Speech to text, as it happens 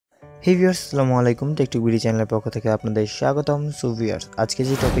হে viewers, আসসালামু আলাইকুম। টেকটুক BD চ্যানেলের পক্ষ থেকে আপনাদের স্বাগতম। সো ভিউয়ার্স, আজকে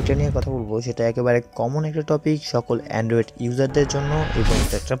যে টপিকটা নিয়ে কথা বলবো সেটা একেবারে কমন একটা টপিক সকল অ্যান্ড্রয়েড ইউজারদের জন্য এবং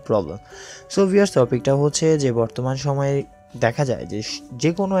এটা একটা প্রবলেম। সো ভিউয়ার্স, টপিকটা হচ্ছে যে বর্তমান সময়ে দেখা যায় যে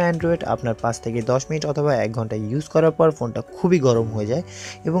কোনো অ্যান্ড্রয়েড আপনার 5 থেকে 10 মিনিট অথবা 1 ঘন্টা ইউজ করার পর ফোনটা খুবই গরম হয়ে যায়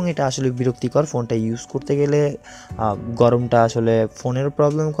এবং এটা আসলে বিরক্তিকর। ফোনটা ইউজ করতে গেলে গরমটা আসলে ফোনেরও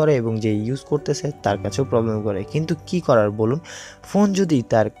প্রবলেম করে এবং যে ইউজ করতেছে তার কাছেও প্রবলেম করে। কিন্তু কি করার বলুন, ফোন যদি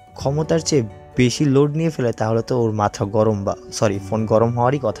তার ক্ষমতার চেয়ে বেশি লোড নিয়ে ফেলে তাহলে তো ওর মাথা গরম ফোন গরম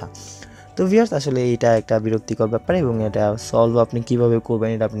হওয়ারই কথা। তো ভিউয়ার্স, আসলে এটা একটা বিরক্তিকর ব্যাপার এবং এটা সলভ আপনি কিভাবে করবেন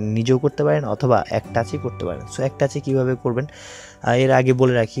এটা আপনি নিজেও করতে পারেন অথবা এক টাচে করতে পারেন। সো এক টাচে কীভাবে করবেন এর আগে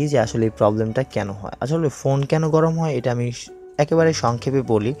বলে রাখি যে আসলে এই প্রবলেমটা কেন হয়। আসলে ফোন কেন গরম হয় এটা আমি একেবারে সংক্ষেপে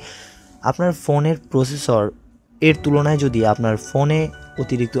বলি। আপনার ফোনের প্রসেসর এর তুলনায় যদি আপনার ফোনে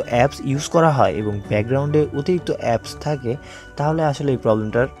অতিরিক্ত অ্যাপস ইউজ করা হয় এবং ব্যাকগ্রাউন্ডে অতিরিক্ত অ্যাপস থাকে তাহলে আসলে এই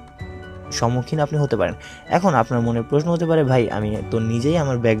প্রবলেমটার সম্মুখীন আপনি হতে পারেন। এখন আপনার মনে প্রশ্ন হতে পারে, ভাই আমি তো নিজেই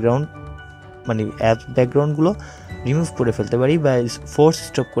আমার অ্যাপস ব্যাকগ্রাউন্ডগুলো রিমুভ করে ফেলতে পারি বা ফোর্স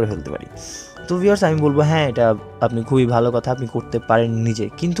স্টপ করে ফেলতে পারি। তো ভিউয়ার্স, আমি বলবো হ্যাঁ, এটা আপনি খুবই ভালো কথা, আপনি করতে পারেন নিজে।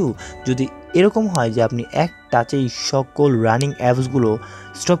 কিন্তু যদি এরকম হয় যে আপনি এক টাচেই সকল রানিং অ্যাপসগুলো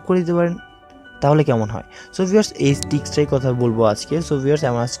স্টপ করে দিতে পারেন তাহলে কেমন হয়। সো ভিউয়ার্স, এই টিক্সটাই কথা বলবো আজকে। সো ভিউয়ার্স,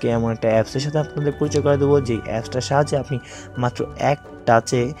 আজকে এমন একটা অ্যাপসের সাথে আপনাদের পরিচয় করে দেবো যে অ্যাপসটার সাহায্যে আপনি মাত্র এক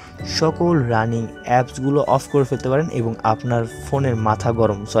টাচে সকল রানিং অ্যাপসগুলো অফ করে ফেলতে পারেন এবং আপনার ফোনের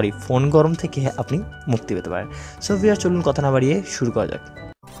ফোন গরম থেকে আপনি মুক্তি পেতে পারেন। সো ভিউয়ার্স, চলুন কথা না বাড়িয়ে শুরু করা যাক।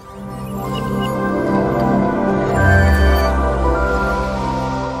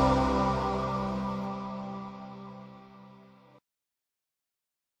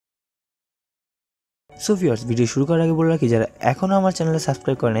 সো ভিউয়ার্স, ভিডিও শুরু করার আগে বলে রাখি, যারা এখনও আমার চ্যানেলে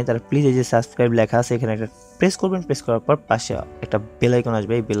সাবস্ক্রাইব করে নাই তারা প্লিজ এই যে সাবস্ক্রাইব লেখা আছে এখানে একটা প্রেস করবেন। প্রেস করার পর পাশে একটা বেল আইকন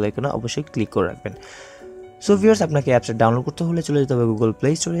আসবে, এই বেল আইকনে অবশ্যই ক্লিক করে রাখবেন। সো ভিউয়ার্স, আপনাকে অ্যাপসটা ডাউনলোড করতে হলে চলে যেতে হবে গুগল প্লে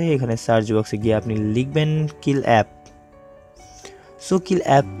স্টোরে। এখানে সার্চ বক্সে গিয়ে আপনি লিখবেন কিল অ্যাপ। সো কিল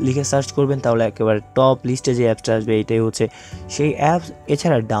অ্যাপ লিখে সার্চ করবেন, তাহলে একেবারে টপ লিস্টে যে অ্যাপসটা আসবে এটাই হচ্ছে সেই অ্যাপস।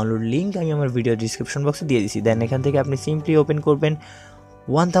 এছাড়া ডাউনলোড লিঙ্ক আমি আমার ভিডিও ডিসক্রিপশন বক্সে দিয়ে দিচ্ছি। দেন এখান থেকে আপনি সিম্পলি ওপেন করবেন।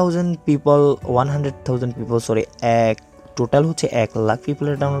 100,000 পিপল টোটাল হচ্ছে 1,00,000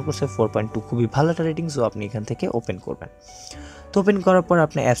 পিপলের ডাউনলোড করছে, 4.2, খুবই ভালো একটা রেটিং। সো আপনি এখান থেকে ওপেন করবেন। তো ওপেন করার পর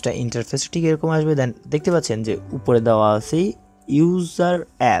আপনার অ্যাপসটা ইন্টারফেস ঠিক এরকম আসবে। দেন দেখতে পাচ্ছেন যে উপরে দেওয়া আছে ইউজার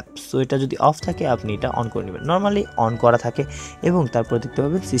অ্যাপ। সো এটা যদি অফ থাকে আপনি এটা অন করে নেবেন। নর্মালি অন করা থাকে এবং তারপর দেখতে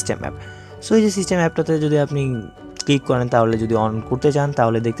পাবেন সিস্টেম অ্যাপ। সো এই যে সিস্টেম অ্যাপটাতে যদি আপনি ক্লিক করেন তাহলে যদি অন করতে চান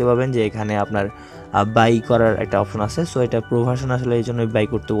তাহলে দেখতে পাবেন যে এখানে আপনার বাই করার একটা অপশন আছে। সো এটা প্রো ভার্সন, আসলে এই জন্যই বাই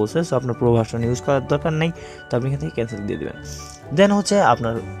করতে বলছে। সো আপনার প্রো ভার্সন ইউজ করার দরকার নেই, তো আপনি এখান থেকে ক্যান্সেল দিয়ে দেবেন। দেন হচ্ছে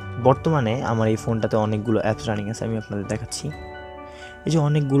আপনার বর্তমানে আমার এই ফোনটাতে অনেকগুলো অ্যাপস রানিং আছে, আমি আপনাদের দেখাচ্ছি। এই যে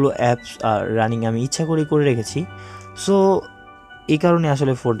অনেকগুলো অ্যাপস রানিং আমি ইচ্ছা করে রেখেছি। সো এই কারণে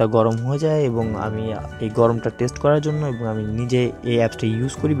আসলে ফোনটা গরম হয়ে যায় এবং আমি এই গরমটা টেস্ট করার জন্য এবং আমি নিজে এই অ্যাপসটা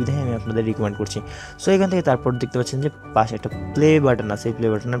ইউজ করি বিধায় আমি আপনাদের রিকমেন্ড করছি। সো এখান থেকে তারপর দেখতে পাচ্ছেন যে পাশে একটা প্লে বাটন আছে, এই প্লে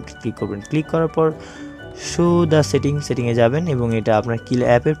বাটনে আপনি ক্লিক করবেন। ক্লিক করার পর শো দ্য সেটিংয়ে যাবেন এবং এটা আপনার কিল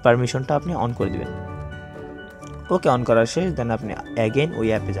অ্যাপের পারমিশনটা আপনি অন করে দেবেন। ওকে, অন করার শেষ। দেন আপনি অ্যাগেন ওই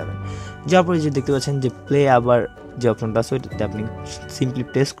অ্যাপে যাবেন। যাওয়ার পরে যে দেখতে পাচ্ছেন যে প্লে আবার যে অপশনটা আছে ওইটাতে আপনি সিম্পলি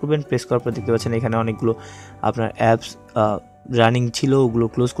প্রেস করবেন। প্রেস করার পর দেখতে পাচ্ছেন এখানে অনেকগুলো আপনার অ্যাপস রানিং ছিল, ওগুলো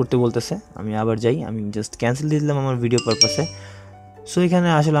ক্লোজ করতে বলতেছে। আমি আবার যাই, আমি জাস্ট ক্যান্সেল দিয়ে দিলাম আমার ভিডিও পারপাসে। সো এখানে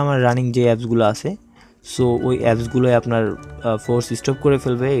আসলে আমার রানিং যে অ্যাপসগুলো আছে সো ওই অ্যাপসগুলোই আপনার ফোর্স স্টপ করে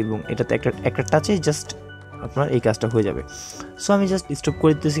ফেলবে এবং এটাতে একটা টাচে জাস্ট আপনার এই কাজটা হয়ে যাবে। সো আমি জাস্ট স্টপ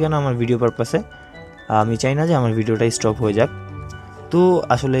করে দিতেছি কেন, আমার ভিডিও পারপাসে। আমি চাই না যে আমার ভিডিওটা স্টপ হয়ে যাক। তো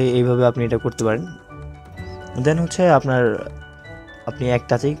আসলে এইভাবে আপনি এটা করতে পারেন। দেন হচ্ছে আপনি এক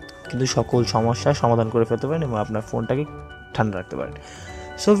টাচেই কিন্তু সকল সমস্যার সমাধান করে ফেলতে পারেন এবং আপনার ফোনটাকে ঠান্ডা রাখতে পারেন।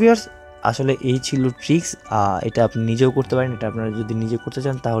 সো ভিউয়ার্স, আসলে এই ছিল ট্রিক্স। এটা আপনি নিজেও করতে পারেন। এটা আপনারা যদি নিজে করতে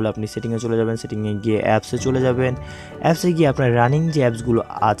চান তাহলে আপনি সেটিংয়ে চলে যাবেন, সেটিংয়ে গিয়ে অ্যাপসে চলে যাবেন। অ্যাপসে গিয়ে আপনার রানিং যে অ্যাপসগুলো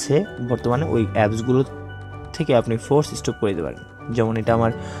আছে বর্তমানে ওই অ্যাপসগুলো থেকে আপনি ফোর্স স্টপ করে দিতে পারেন। যেমন এটা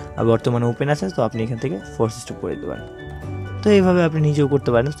আমার বর্তমানে ওপেন আছে, তো আপনি এখান থেকে ফোর্স স্টপ করে দিতে পারেন। তো এইভাবে আপনি নিজেও করতে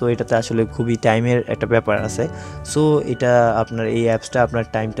পারেন। তো এটাতে আসলে খুবই টাইমের একটা ব্যাপার আছে। সো এটা আপনার এই অ্যাপসটা আপনার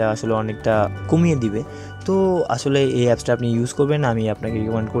টাইমটা আসলে অনেকটা কমিয়ে দিবে। তো আসলে এই অ্যাপসটা আপনি ইউজ করবেন, আমি আপনাকে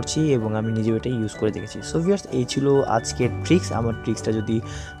রিকমেন্ড করছি এবং আমি নিজেও এটা ইউজ করে দেখেছি। সো ভিউয়ার্স, এই ছিল আজকের ট্রিক্স। আমার ট্রিক্সটা যদি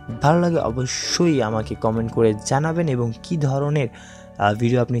ভালো লাগে অবশ্যই আমাকে কমেন্ট করে জানাবেন এবং কী ধরনের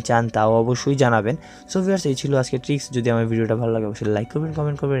ভিডিও আপনি চান তাও অবশ্যই জানাবেন। সো ভিউয়ার্স, এই ছিল আজকের ট্রিক্স। যদি আমার ভিডিওটা ভালো লাগে অবশ্যই লাইক করবেন,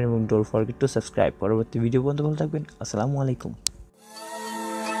 কমেন্ট করবেন এবং ডোন্ট ফরগেট টু সাবস্ক্রাইব। পরবর্তী ভিডিও পর্যন্ত ভালো থাকবেন। আসসালামু আলাইকুম।